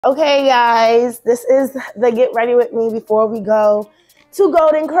Okay, guys, this is the get ready with me before we go to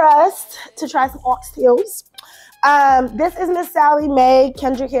Golden Crust to try some oxtails. This is Miss Sally Mae,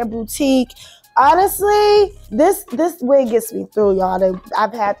 Kendrick Hair Boutique. Honestly, this wig gets me through, y'all.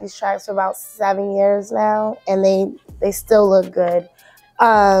 I've had these tracks for about 7 years now, and they still look good.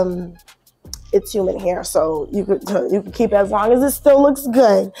 It's human hair, so you could keep it as long as it still looks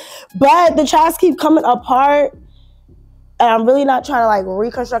good. But the tracks keep coming apart. And I'm really not trying to like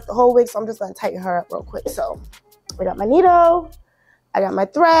reconstruct the whole wig, so I'm just gonna tighten her up real quick. So I got my needle, I got my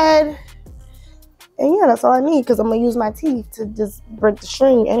thread, and yeah, that's all I need because I'm gonna use my teeth to just break the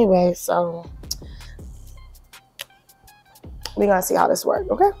string anyway. So we're gonna see how this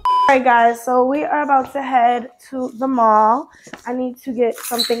works, okay? All right, guys, so we are about to head to the mall. I need to get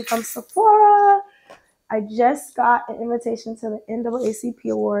something from Sephora. I just got an invitation to the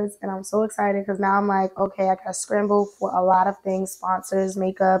NAACP Awards, and I'm so excited because now I'm like, okay, I gotta scramble for a lot of things: sponsors,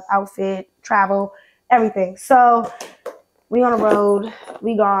 makeup, outfit, travel, everything. So we on the road,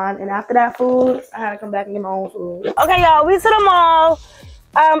 we gone, and after that food, I had to come back and get my own food. Okay, y'all, we to the mall.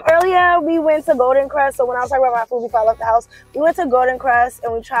 Earlier we went to Golden Crust, so when I was talking about my food before I left the house, we went to Golden Crust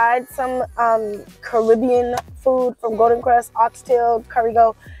and we tried some Caribbean food from Golden Crust, oxtail, curry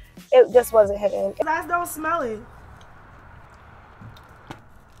goat. It just wasn't hitting. You guys don't smell it.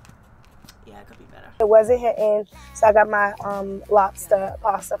 Yeah, it could be better. It wasn't hitting, so I got my lobster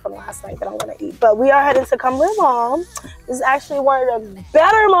pasta from last night that I'm gonna eat. But we are heading to Cumberland Mall. This is actually one of the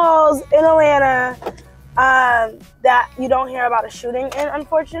better malls in Atlanta that you don't hear about a shooting in,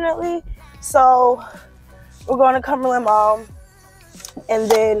 unfortunately. So we're going to Cumberland Mall, and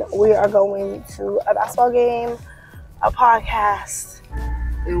then we are going to a basketball game, a podcast.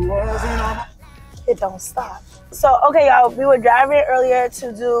 It don't stop. So, okay, y'all, we were driving earlier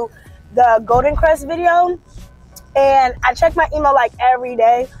to do the Golden Crust video, and I check my email like every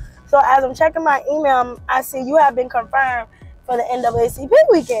day. So as I'm checking my email, I see you have been confirmed for the NAACP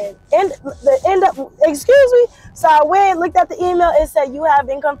weekend. Excuse me. So I went, looked at the email, it said you have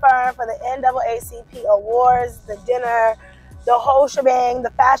been confirmed for the NAACP Awards, the dinner, the whole shebang, the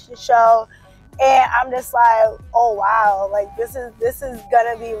fashion show. And I'm just like, oh wow, like this is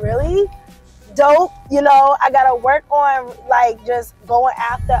gonna be really dope. You know, I gotta work on like just going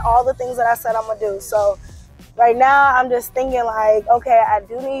after all the things that I said I'm gonna do. So right now I'm just thinking like, okay, I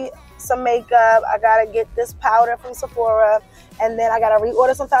do need some makeup. I gotta get this powder from Sephora, and then I gotta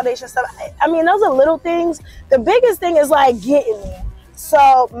reorder some foundation stuff. I mean, those are little things. The biggest thing is like getting there.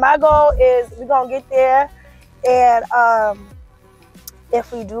 So my goal is we're gonna get there, and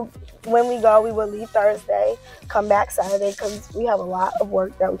if we do, when we go, we will leave Thursday, come back Saturday, because we have a lot of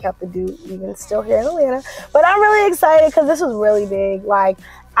work that we have to do even still here in Atlanta. But I'm really excited because this is really big. Like,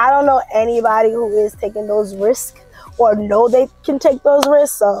 I don't know anybody who is taking those risks or know they can take those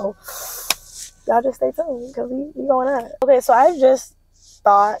risks. So y'all just stay tuned because we going at it. Okay, so I just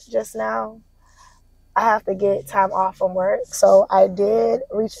thought just now I have to get time off from work. So I did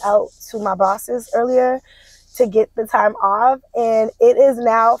reach out to my bosses earlier to get the time off, and it is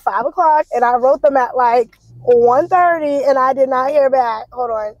now 5 o'clock, and I wrote them at like 1:30, and I did not hear back. Hold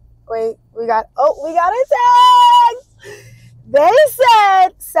on, wait, we got a text. They said,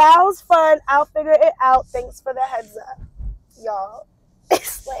 sounds fun, I'll figure it out, thanks for the heads up. Y'all,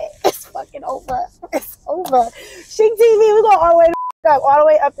 it's lit, it's fucking over, it's over. Chic TV, we going all the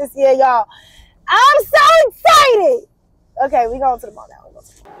way up this year, y'all. I'm so excited. Okay, we going to the mall now.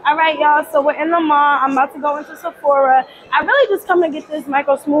 All right, y'all, so we're in the mall. I'm about to go into Sephora. I really just come to get this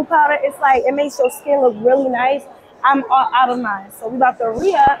micro smooth powder. It's like, it makes your skin look really nice. I'm all out of mine. So we about to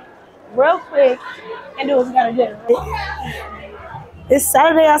re-up real quick and do what we gotta do. It's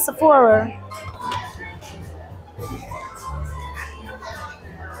Saturday at Sephora.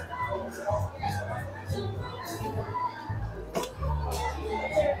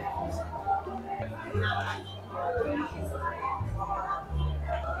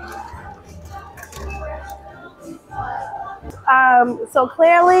 So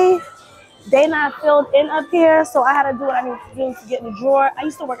clearly they not filled in up here, so I had to do what I need to do to get in the drawer. I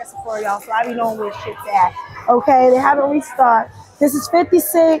used to work at Sephora, y'all, so I be knowing where shit's at. Okay, they haven't restocked. This is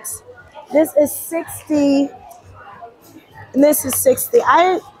 56, this is 60, and this is 60.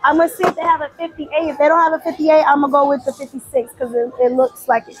 I'm gonna see if they have a 58. If they don't have a 58, I'm gonna go with the 56 because it looks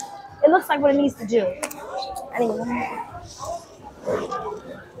like it. It looks like what it needs to do. Anyway.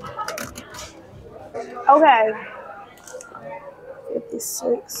 Okay.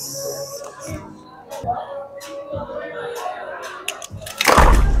 56.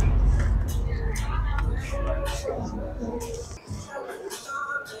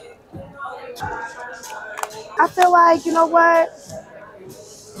 I feel like, you know what?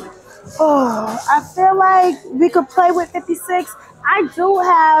 Oh, I feel like we could play with 56. I do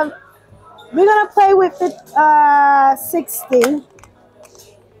have. We're gonna play with 60.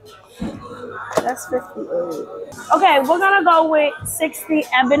 That's 58. Okay, we're gonna go with 60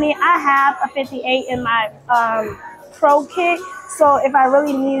 ebony. I have a 58 in my pro kit, so if I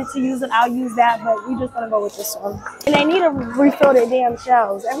really needed to use it, I'll use that. But we're just gonna go with this one. And they need to refill their damn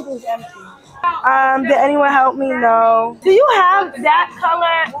shelves. Everything's empty. Did anyone help me? No. Do you have that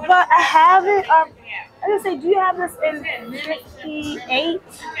color? But I have it. I was gonna say, do you have this in 58?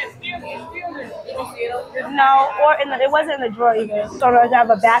 No, or in the, it wasn't in the drawer either. So I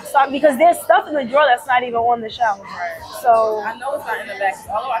have a back stock because there's stuff in the drawer that's not even on the shelf. So I know it's not in the back.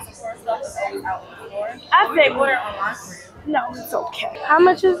 All of our support stuff is always out on the floor. I think order online for you. No, it's okay. How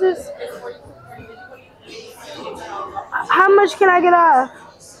much is this? How much can I get off?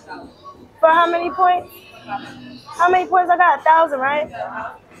 For how many points? How many points I got? 1,000, right?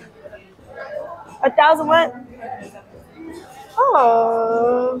 1,000 what?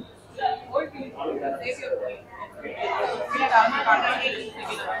 Oh.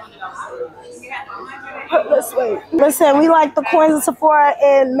 Let's wait. Listen, we like the coins of Sephora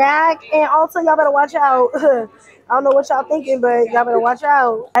and MAC and Ulta. Y'all better watch out. I don't know what y'all thinking, but y'all better watch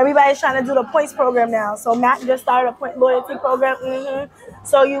out. Everybody's trying to do the points program now. So MAC just started a point loyalty program.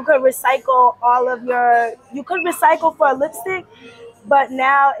 So you could recycle all of your, you could recycle for a lipstick, but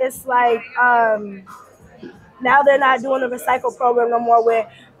now it's like, now they're not doing the recycle program no more where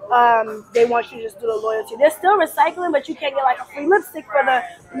they want you to just do the loyalty. They're still recycling, but you can't get like a free lipstick for the,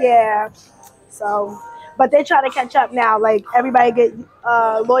 yeah. So, but they try to catch up now. Like everybody get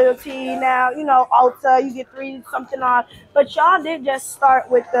loyalty now, you know, Ulta, you get 3 something off. But y'all did just start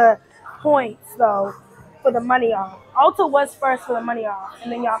with the points though, for the money off. Ulta was first for the money off,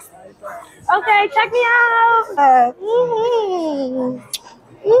 and then y'all started. Okay, check me out.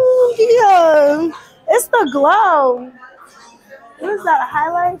 Yeah. It's the glow. What is that, a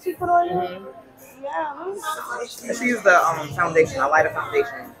highlight you put on you? Yeah. She used the foundation, a lighter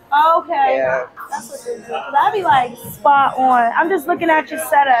foundation. Okay. Yeah. That's what they do. That'd be like spot on. I'm just looking at your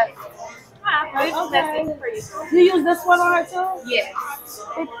setup. Okay. You use this one on her too? Yes.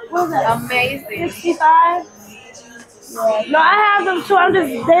 What is that? Amazing. 65? Yeah. No, I have them too. I'm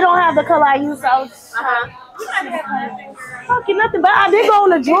just, they don't have the color I use. So fucking nothing, but I did go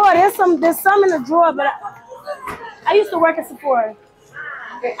in the drawer. There's some in the drawer, but I used to work at Sephora.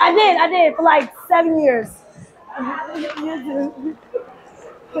 I did for like 7 years.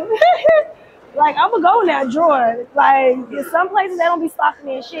 Like I'm gonna go in that drawer. Like there's some places they don't be stocking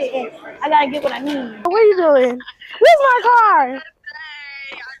me and shit, and I gotta get what I need. What are you doing? Where's my car?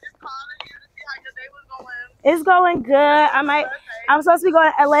 It's going good. I'm supposed to be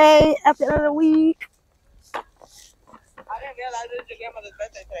going to LA at the end of the week. I didn't realize it was your grandmother's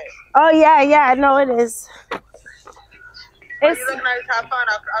birthday today. Oh yeah, I know it is. It's, you looking at have fun,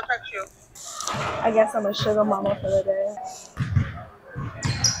 I'll text you. I guess I'm a sugar mama for the day.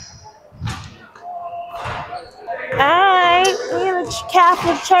 Alright, we in a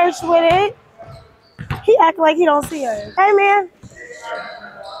Catholic church with it. He act like he don't see her. Hey man.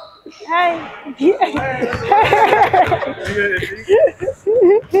 Hey. You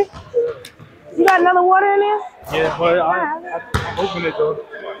got another water in there? Yeah, but I opened it though.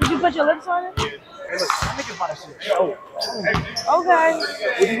 Did you put your lips on it? Yeah. Hey, look, I think it's about to shit. Oh. Okay.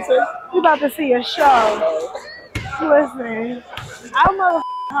 What did you say? We about to see a show. Listen, I'm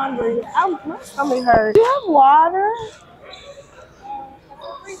motherfucking hungry. My stomach hurts. Do you have water?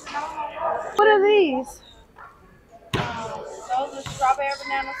 What are these? Those are strawberry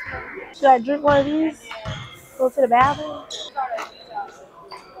banana smoothie. Should I drink one of these? Go to the bathroom?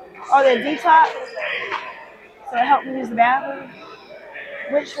 Oh, they're detox? So it helped me use the bathroom?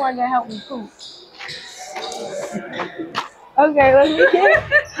 Which one to help me poop? Okay, let me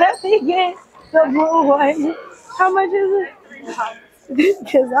get the blue one. How much is it?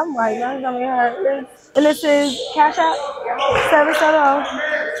 Because I'm like, that's gonna be hard. And this is Cash App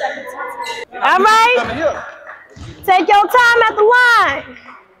 770. All right. Take your time at the line.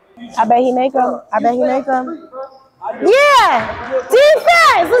 I bet he make them. Yeah.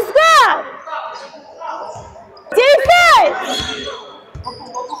 Defense. Let's go. Defense.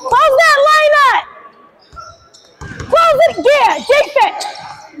 Close that line up. Close it. Yeah. Defense.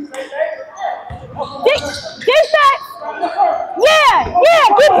 Defense. Yeah.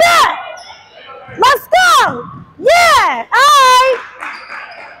 Get back. Let's go. Yeah. All right.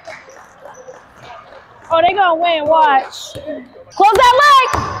 Oh, they gonna win, watch. Close that leg.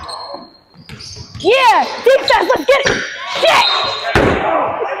 Yeah, defense, let's get it. Shit.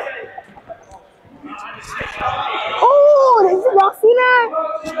 Oh, y'all see that?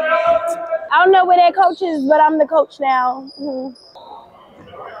 I don't know where their coach is, but I'm the coach now.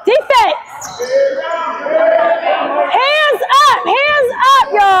 Defense! Hands up,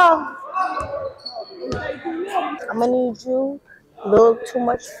 y'all. I'm gonna need you. A little too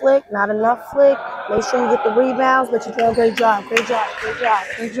much flick, not enough flick. Make sure you get the rebounds, but you're doing a great job. Great job.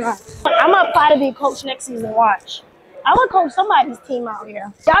 I'm gonna apply to be a coach next season. Watch. I want to coach somebody's team out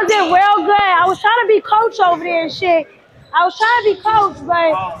here. Y'all did real good. I was trying to be coach over there and shit. I was trying to be coach,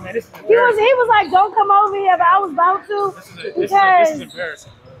 but he was like, don't come over here, but I was about to. This is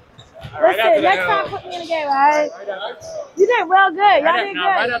embarrassing. Listen, next time put me in the game, all right? You did real good. Y'all did good.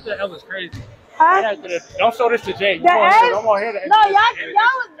 Right after the L is crazy. Huh? Don't show this to Jay. The egg? No, y'all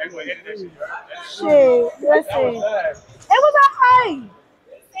shit, listen. It was alright.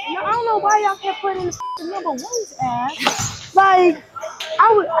 I don't know why y'all kept putting the number one's ass. Like,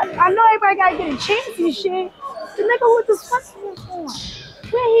 I know everybody gotta get a chance and shit. The nigga with the sweatpants on.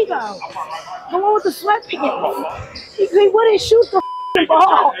 Where'd he go? The one with the sweatpants. He wouldn't shoot the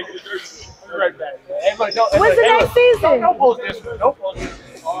ball. Right back. When's the next season? Don't post this. Don't post this.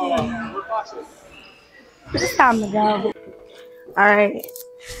 It's time to go. Alright.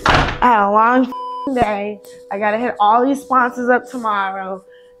 I had a long day. I gotta hit all these sponsors up tomorrow.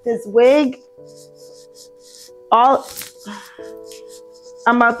 This wig, I'm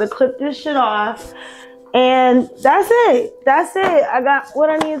about to clip this shit off. And that's it. I got what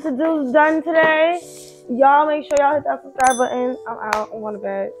I needed to do done today. Y'all make sure y'all hit that subscribe button. I'm out. I'm going to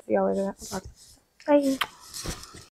bed. See y'all later. Bye.